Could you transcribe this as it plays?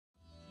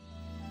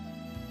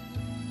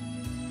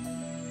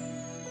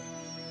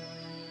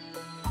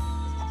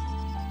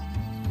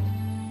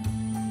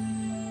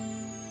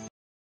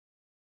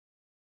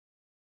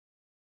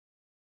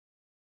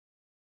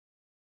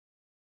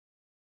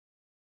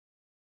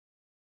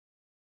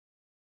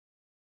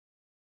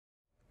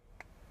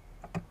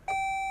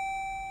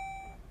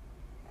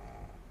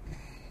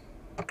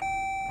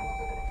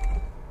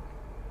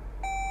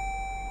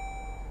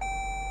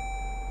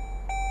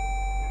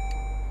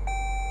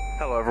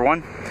Hello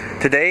everyone.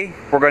 Today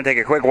we're going to take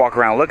a quick walk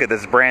around look at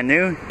this brand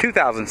new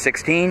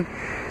 2016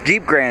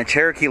 Jeep Grand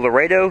Cherokee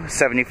Laredo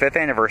 75th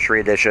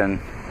Anniversary Edition.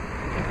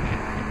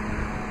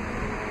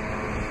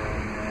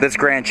 This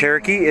Grand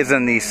Cherokee is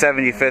in the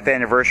 75th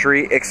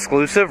Anniversary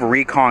exclusive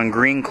Recon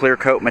Green Clear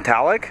Coat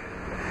Metallic.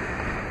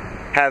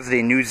 Has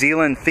the New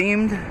Zealand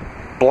themed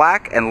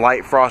black and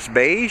light frost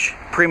beige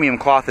premium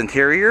cloth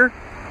interior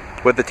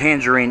with the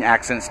tangerine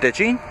accent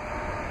stitching.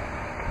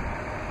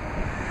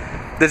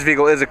 This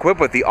vehicle is equipped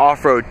with the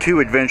Off-Road 2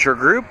 Adventure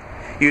Group,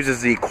 uses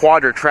the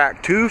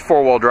Quadra-Trac 2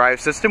 4-wheel drive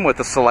system with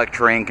the select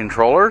terrain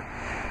controller.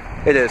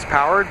 It is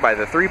powered by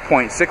the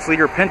 3.6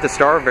 liter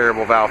Pentastar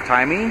variable valve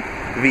timing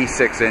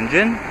V6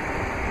 engine.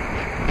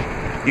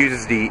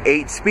 Uses the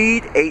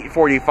 8-speed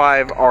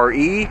 845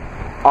 RE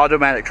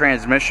automatic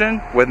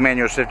transmission with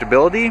manual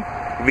shiftability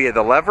via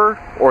the lever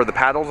or the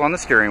paddles on the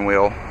steering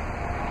wheel.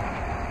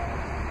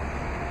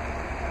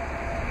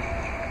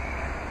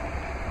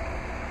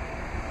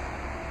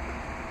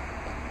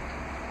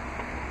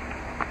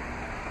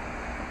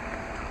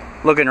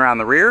 Looking around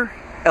the rear,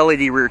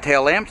 LED rear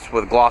tail lamps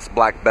with gloss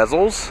black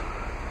bezels.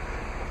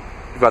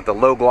 We've got the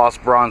low gloss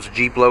bronze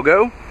Jeep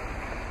logo,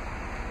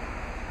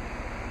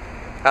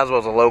 as well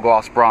as a low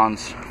gloss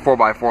bronze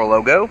 4x4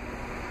 logo.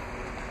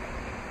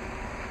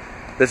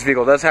 This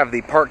vehicle does have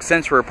the park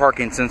sense rear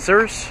parking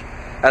sensors,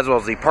 as well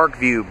as the park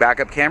view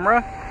backup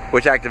camera,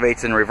 which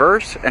activates in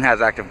reverse and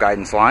has active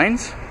guidance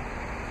lines.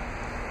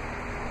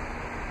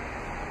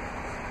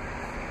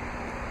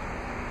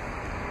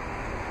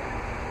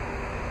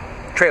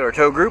 Trailer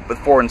tow group with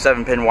 4 and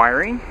 7-pin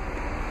wiring.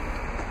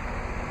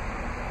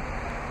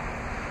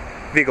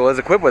 Vehicle is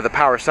equipped with a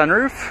power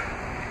sunroof,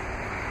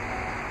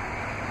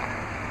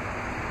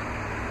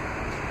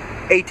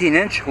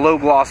 18-inch low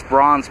gloss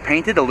bronze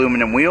painted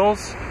aluminum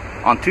wheels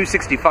on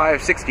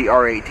 265/60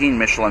 R18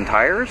 Michelin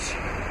tires.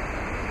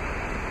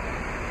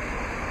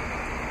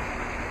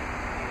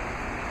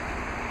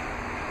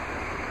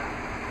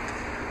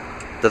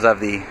 Does have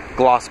the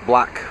gloss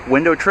black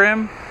window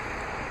trim,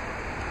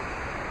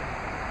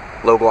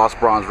 low gloss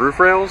bronze roof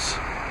rails.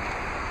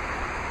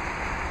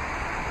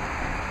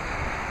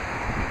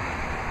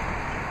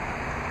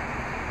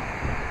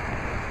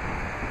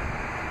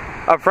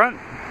 Up front,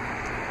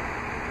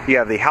 you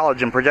have the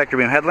halogen projector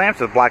beam headlamps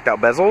with blacked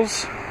out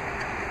bezels,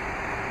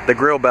 the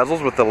grille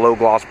bezels with the low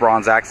gloss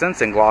bronze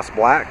accents and gloss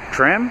black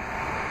trim.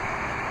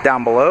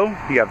 Down below,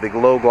 you have the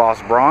low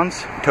gloss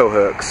bronze tow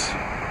hooks.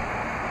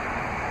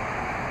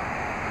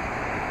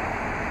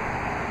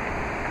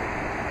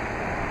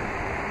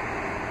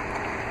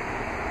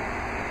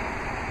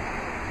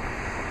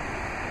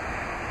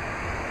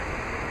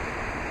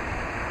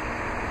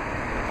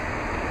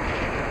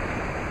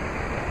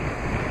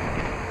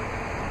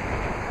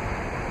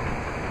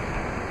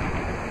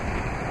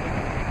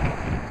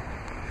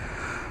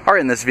 Alright,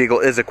 and this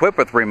vehicle is equipped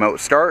with remote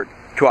start.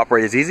 To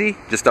operate is easy,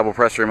 just double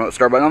press the remote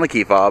start button on the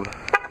key fob.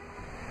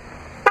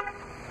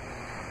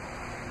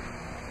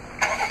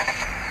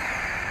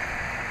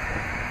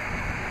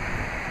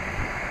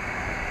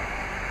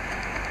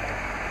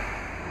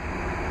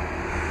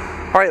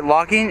 Alright,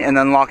 locking and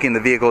unlocking the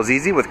vehicle is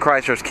easy with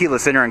Chrysler's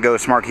keyless enter and go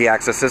smart key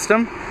access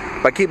system.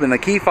 By keeping the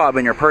key fob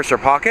in your purse or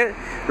pocket,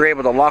 you're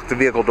able to lock the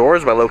vehicle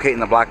doors by locating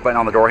the black button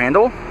on the door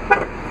handle.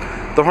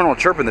 The horn will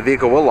chirp and the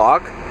vehicle will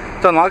lock.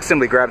 To unlock,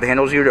 simply grab the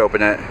handles here to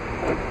open it.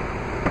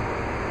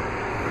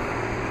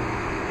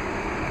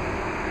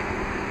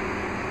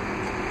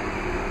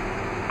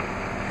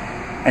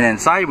 And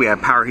inside we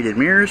have power heated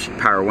mirrors,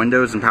 power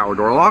windows, and power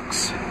door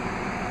locks.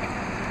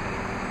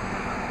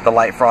 The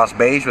light frost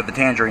beige with the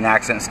tangerine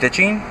accent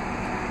stitching,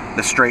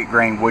 the straight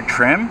grain wood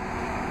trim,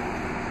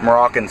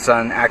 Moroccan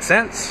sun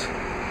accents.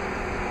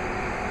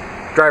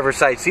 Driver's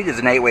side seat is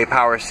an 8-way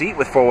power seat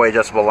with 4-way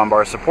adjustable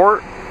lumbar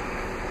support.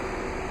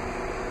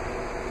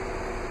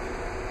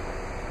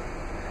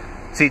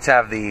 Seats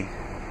have the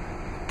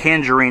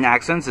tangerine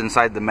accents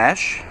inside the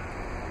mesh,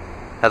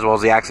 as well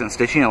as the accent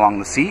stitching along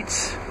the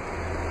seats.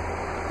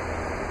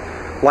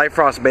 Light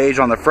frost beige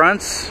on the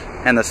fronts,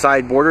 and the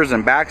side borders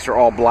and backs are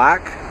all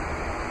black.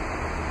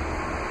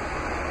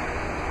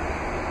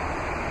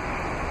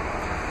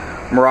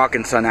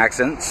 Moroccan sun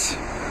accents,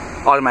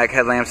 automatic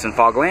headlamps and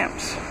fog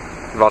lamps.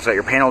 You've also got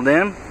your panel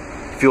dim,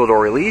 fuel door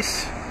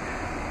release,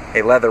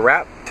 a leather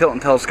wrap tilt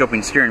and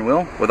telescoping steering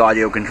wheel with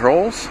audio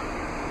controls.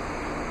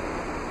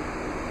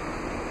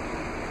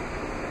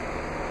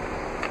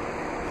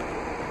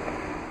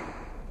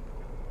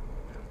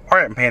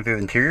 Alright, I'm panning through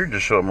the interior just to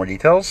show more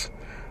details.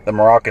 The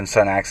Moroccan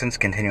sun accents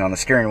continue on the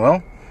steering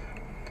wheel.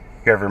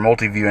 You have your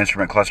multi-view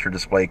instrument cluster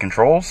display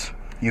controls.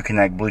 You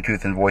connect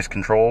Bluetooth and voice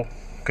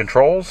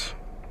controls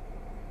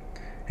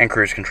and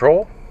cruise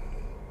control.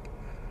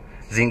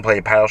 Zinc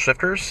plated paddle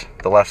shifters.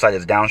 The left side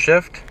is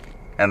downshift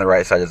and the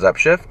right side is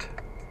upshift.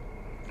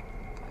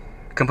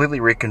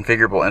 Completely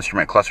reconfigurable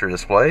instrument cluster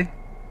display.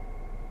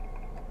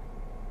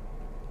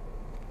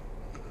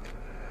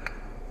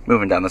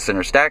 Moving down the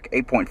center stack,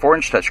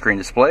 8.4-inch touchscreen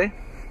display.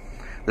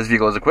 This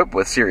vehicle is equipped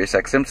with Sirius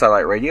XM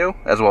satellite radio,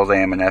 as well as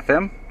AM and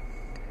FM.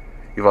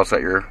 You've also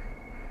got your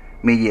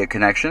media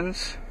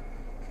connections,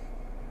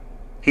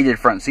 heated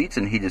front seats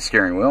and heated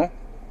steering wheel,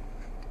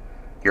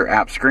 your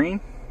app screen,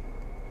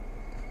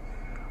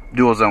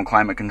 dual zone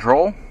climate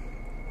control,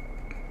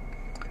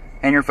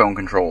 and your phone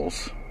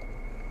controls.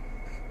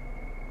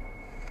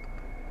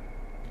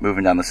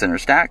 Moving down the center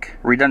stack,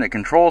 redundant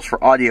controls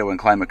for audio and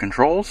climate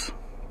controls.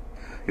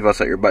 You've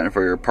also got your button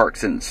for your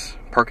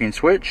parking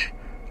switch,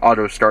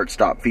 auto start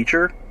stop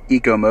feature,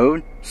 eco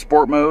mode,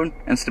 sport mode,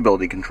 and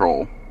stability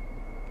control.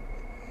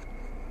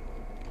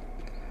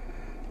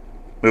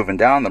 Moving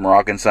down, the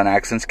Moroccan sun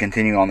accents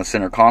continue on the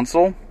center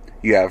console.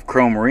 You have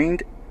chrome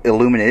ringed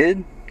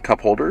illuminated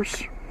cup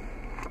holders.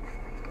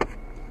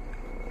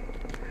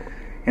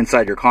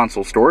 Inside your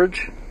console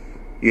storage,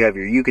 you have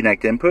your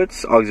Uconnect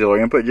inputs,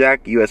 auxiliary input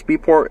jack,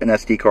 USB port, and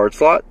SD card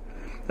slot,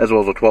 as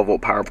well as a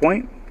 12-volt power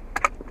point.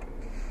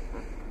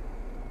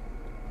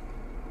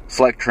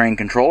 Select terrain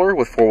controller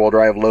with 4-wheel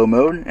drive low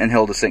mode and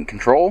hill descent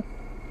control.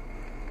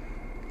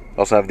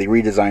 Also have the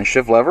redesigned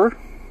shift lever.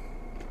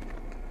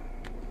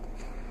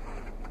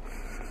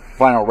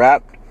 Vinyl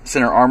wrapped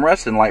center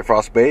armrest in light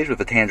frost beige with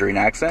the tangerine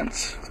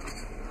accents.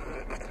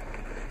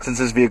 Since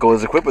this vehicle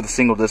is equipped with a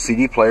single disc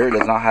CD player, it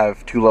does not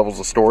have 2 levels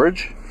of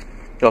storage.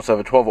 You also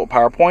have a 12-volt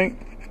power point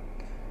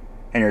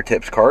and your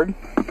tips card.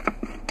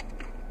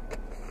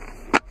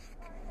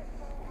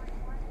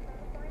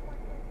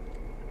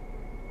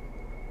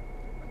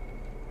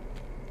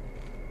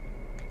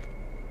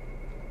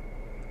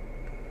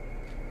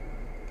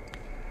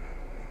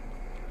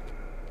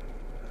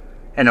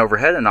 And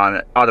overhead, an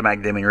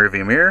automatic dimming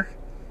rearview mirror,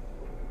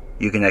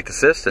 Uconnect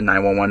Assist and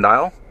 911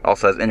 dial.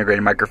 Also has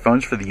integrated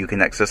microphones for the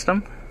Uconnect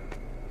system.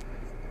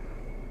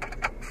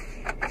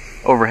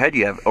 Overhead,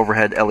 you have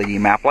overhead LED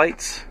map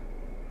lights.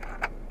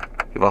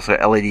 You've also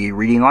got LED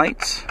reading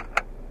lights,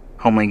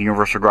 HomeLink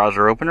universal garage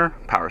door opener,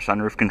 power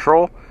sunroof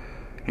control,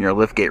 and your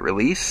lift gate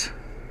release.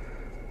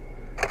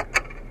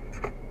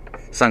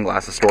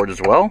 Sunglasses storage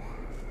as well.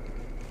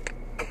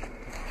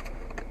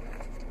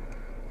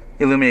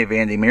 Illuminated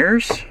vanity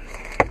mirrors.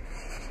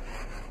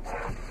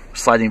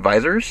 Sliding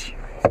visors.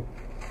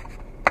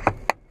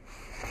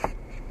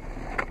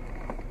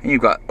 And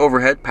you've got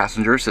overhead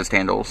passenger assist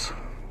handles.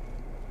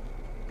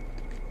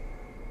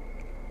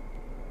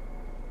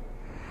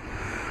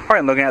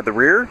 Alright, looking at the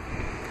rear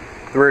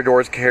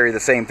doors carry the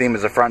same theme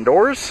as the front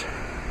doors,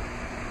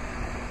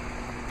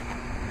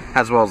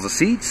 as well as the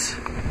seats.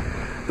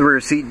 The rear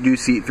seat do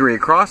seat 3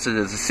 across. It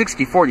is a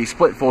 60-40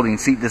 split folding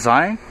seat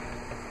design.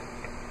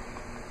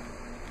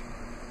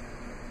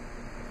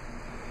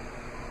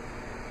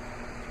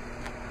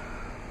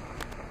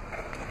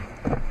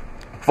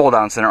 Fold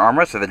down center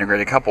armrest with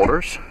integrated cup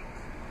holders.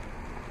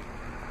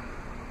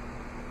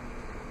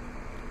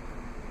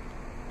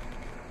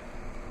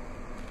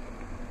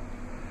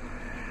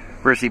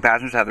 Rear seat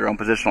passengers have their own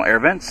positional air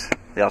vents.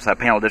 They also have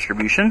panel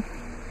distribution,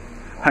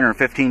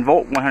 115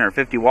 volt,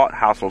 150 watt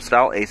household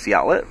style AC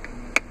outlet,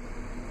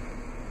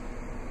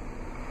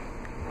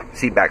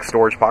 seat back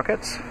storage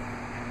pockets,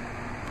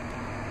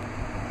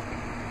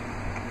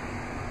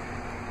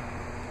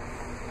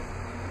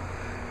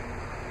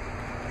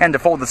 and to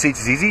fold the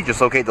seats is easy.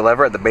 Just locate the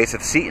lever at the base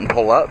of the seat and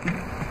pull up.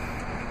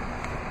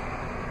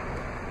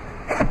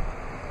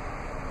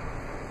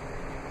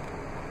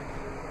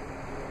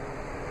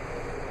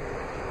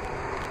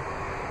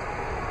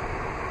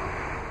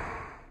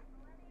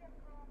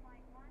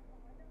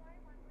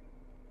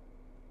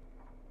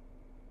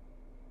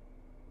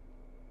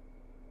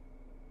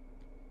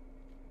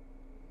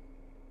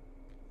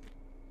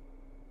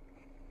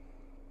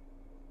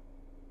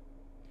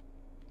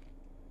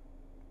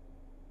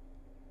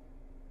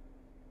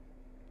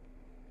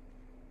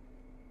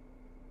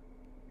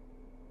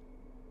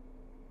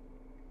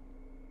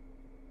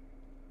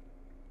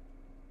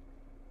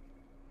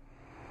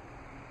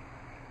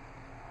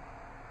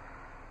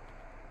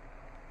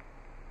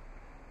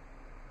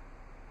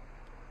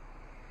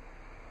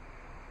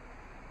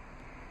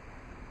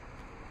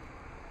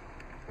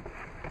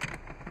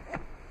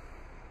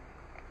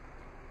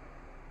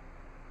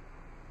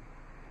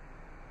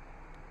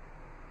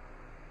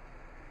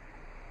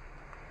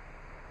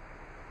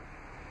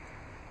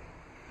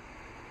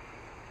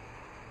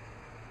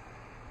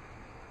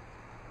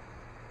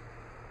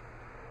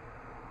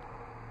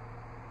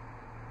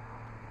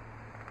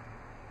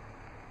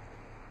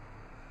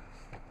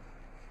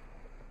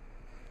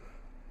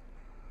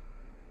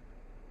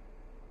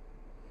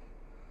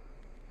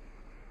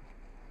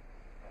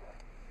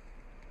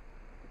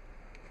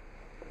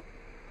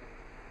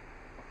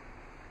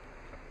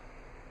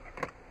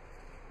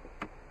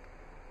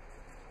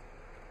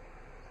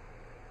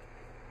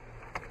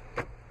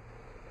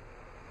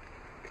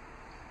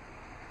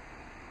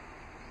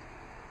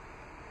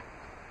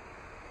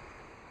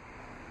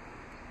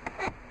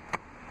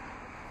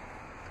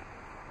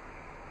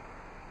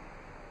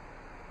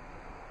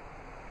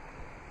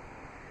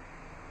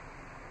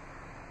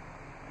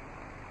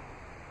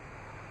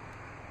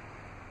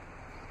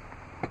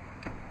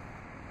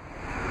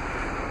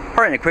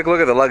 Alright, a quick look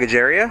at the luggage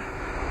area.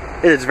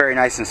 It is very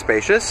nice and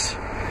spacious.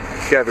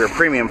 You have your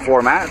premium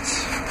floor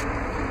mats,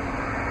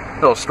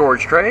 Little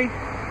storage tray,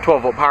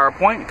 12-volt power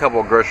point, a couple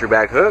of grocery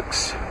bag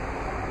hooks.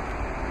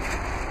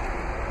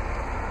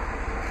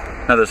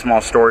 Another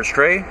small storage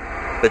tray,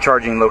 the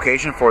charging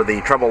location for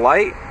the trouble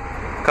light,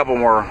 a couple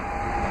more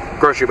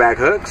grocery bag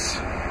hooks,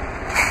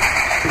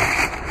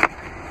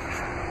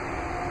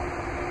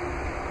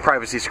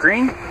 privacy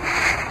screen,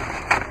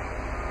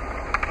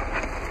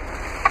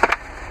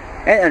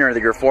 and under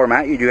your floor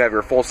mat you do have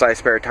your full-size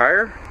spare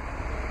tire,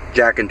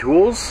 jack and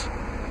tools,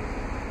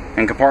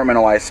 and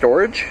compartmentalized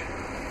storage.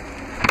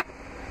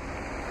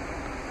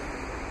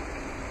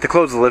 To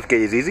close the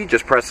liftgate is easy,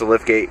 just press the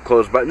liftgate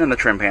close button in the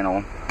trim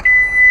panel.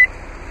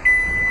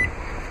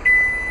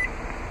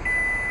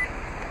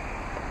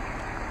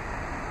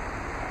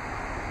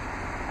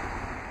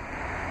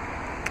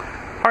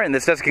 Alright, and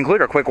this does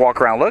conclude our quick walk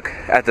around look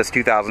at this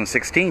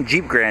 2016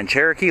 Jeep Grand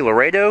Cherokee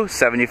Laredo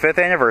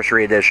 75th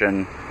Anniversary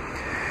Edition.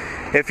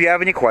 If you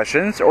have any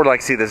questions or would like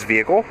to see this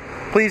vehicle,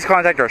 please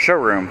contact our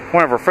showroom.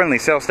 One of our friendly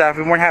sales staff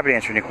will be more than happy to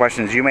answer any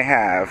questions you may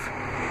have.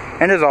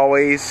 And as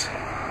always,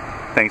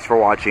 thanks for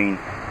watching.